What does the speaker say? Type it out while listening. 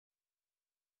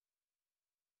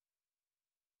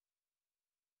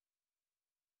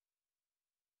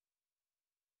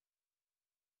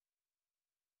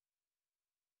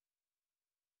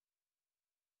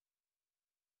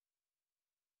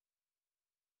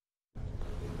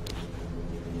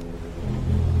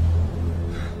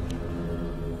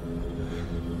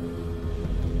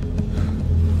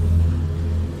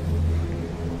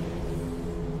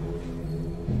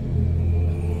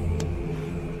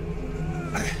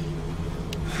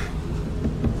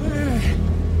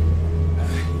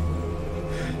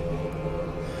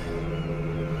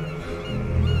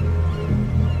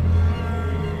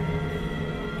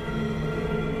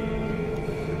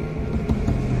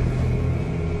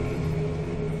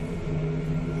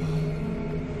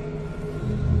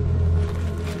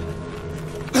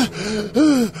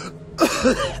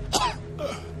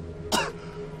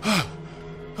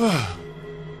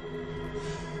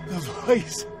The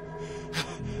voice.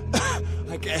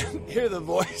 I can't hear the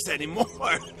voice anymore.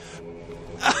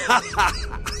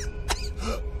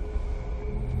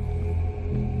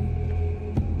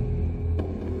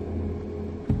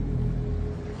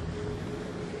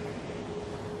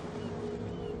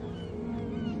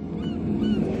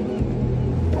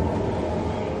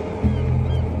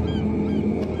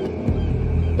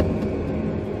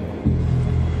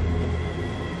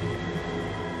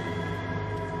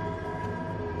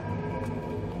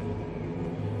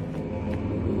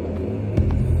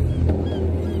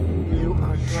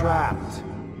 Trapped.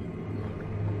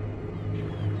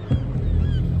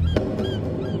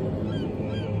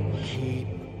 Keep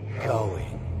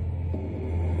going.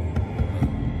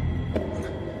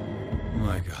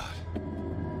 My God.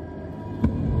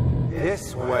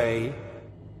 This way.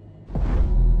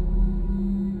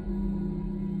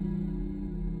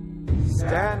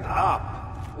 Stand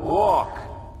up. Walk.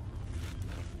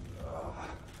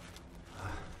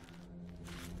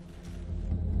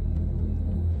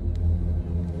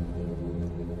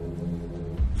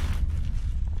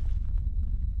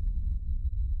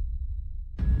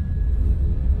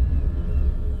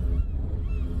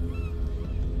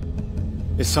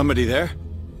 Is somebody there?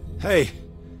 Hey,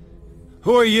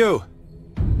 who are you?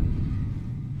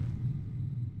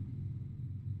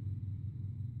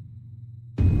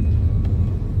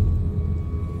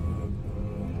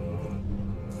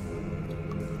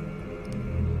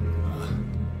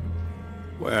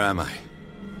 Where am I?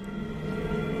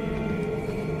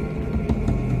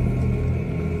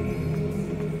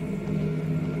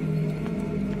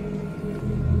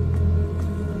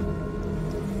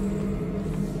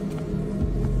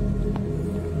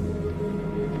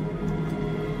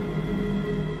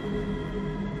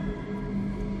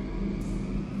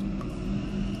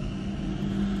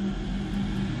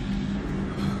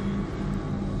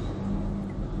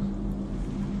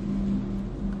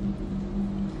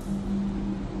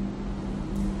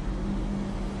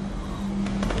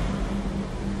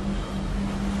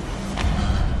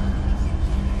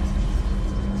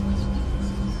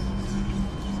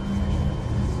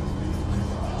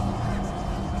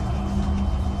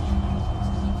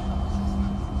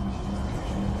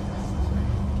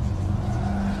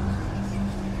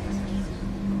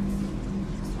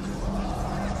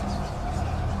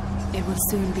 It will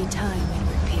soon be time,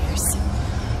 Edward Pierce.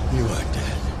 You are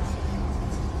dead.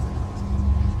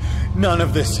 None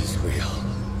of this is real.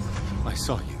 I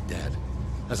saw you dead,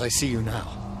 as I see you now.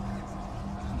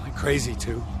 Am I crazy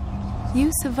too?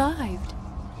 You survived.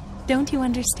 Don't you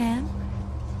understand?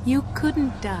 You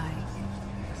couldn't die.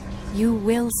 You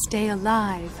will stay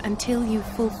alive until you've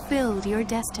fulfilled your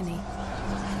destiny.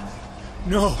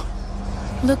 No!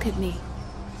 Look at me.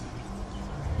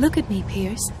 Look at me,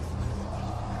 Pierce.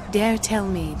 Dare tell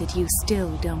me that you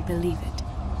still don't believe it.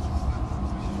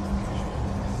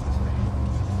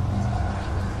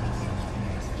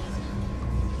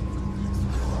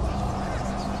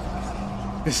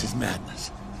 This is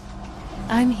madness.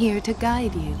 I'm here to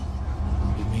guide you.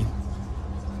 You mean,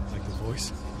 like the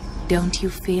voice? Don't you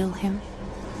feel him?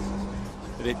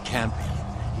 But it can't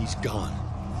be. He's gone.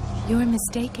 You're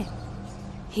mistaken.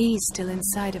 He's still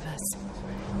inside of us.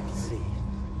 See,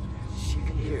 she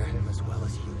can hear him as well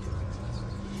as you do.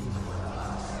 He's one of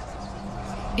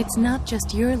us. It's not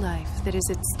just your life that is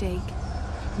at stake.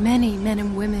 Many men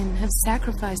and women have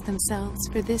sacrificed themselves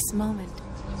for this moment.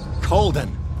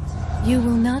 Colden! You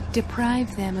will not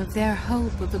deprive them of their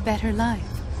hope of a better life.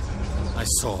 I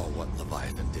saw what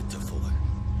Leviathan did to Fuller.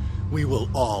 We will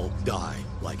all die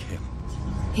like him.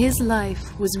 His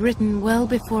life was written well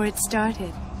before it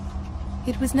started.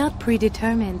 It was not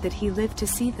predetermined that he lived to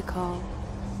see the call.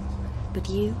 But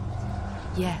you?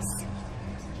 Yes.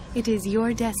 It is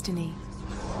your destiny.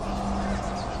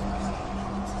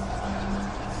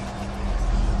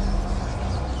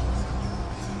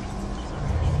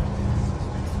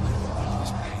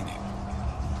 This painting.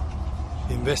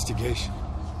 The investigation.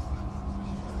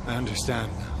 I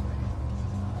understand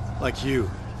now. Like you,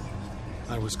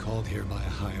 I was called here by a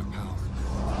higher power.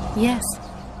 Yes.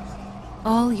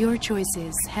 All your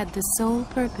choices had the sole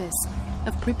purpose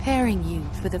of preparing you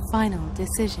for the final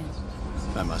decision.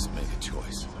 I must make a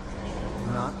choice.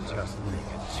 Not just make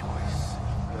a choice.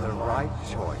 The right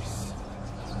choice.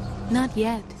 Not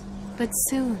yet, but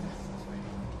soon.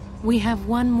 We have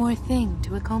one more thing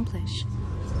to accomplish.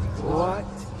 What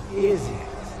is it?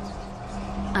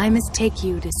 I must take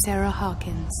you to Sarah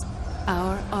Hawkins,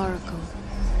 our oracle.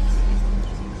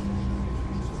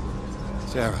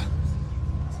 Sarah,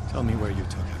 tell me where you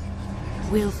took her.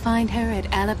 We'll find her at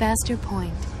Alabaster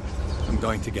Point. I'm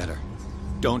going to get her.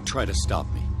 Don't try to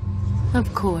stop me.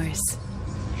 Of course.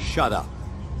 Shut up.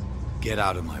 Get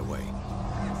out of my way.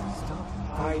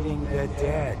 Stop fighting the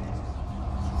dead.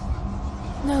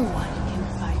 No one can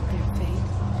fight their fate.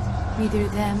 Neither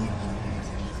them,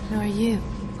 nor you.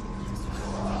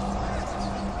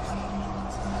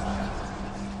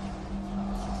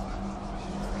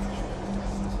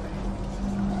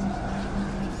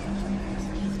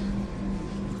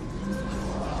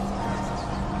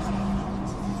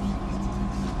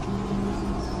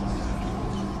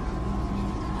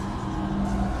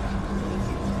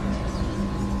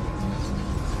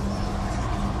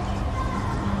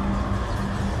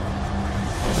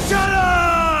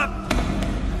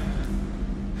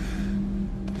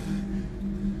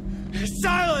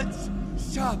 Silence!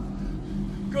 Stop!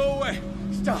 Go away!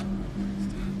 Stop!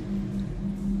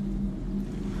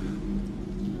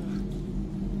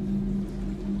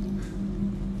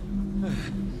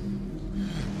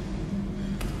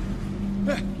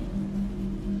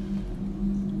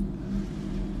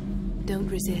 Don't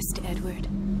resist, Edward.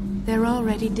 They're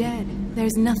already dead.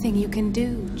 There's nothing you can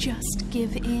do. Just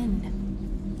give in.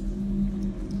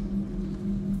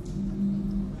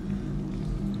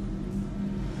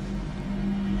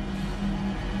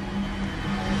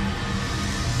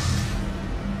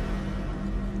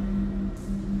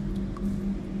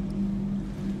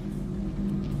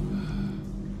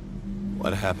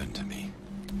 What happened to me?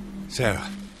 Sarah.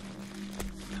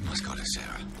 I must go to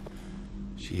Sarah.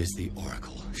 She is the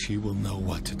Oracle. She will know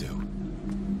what to do.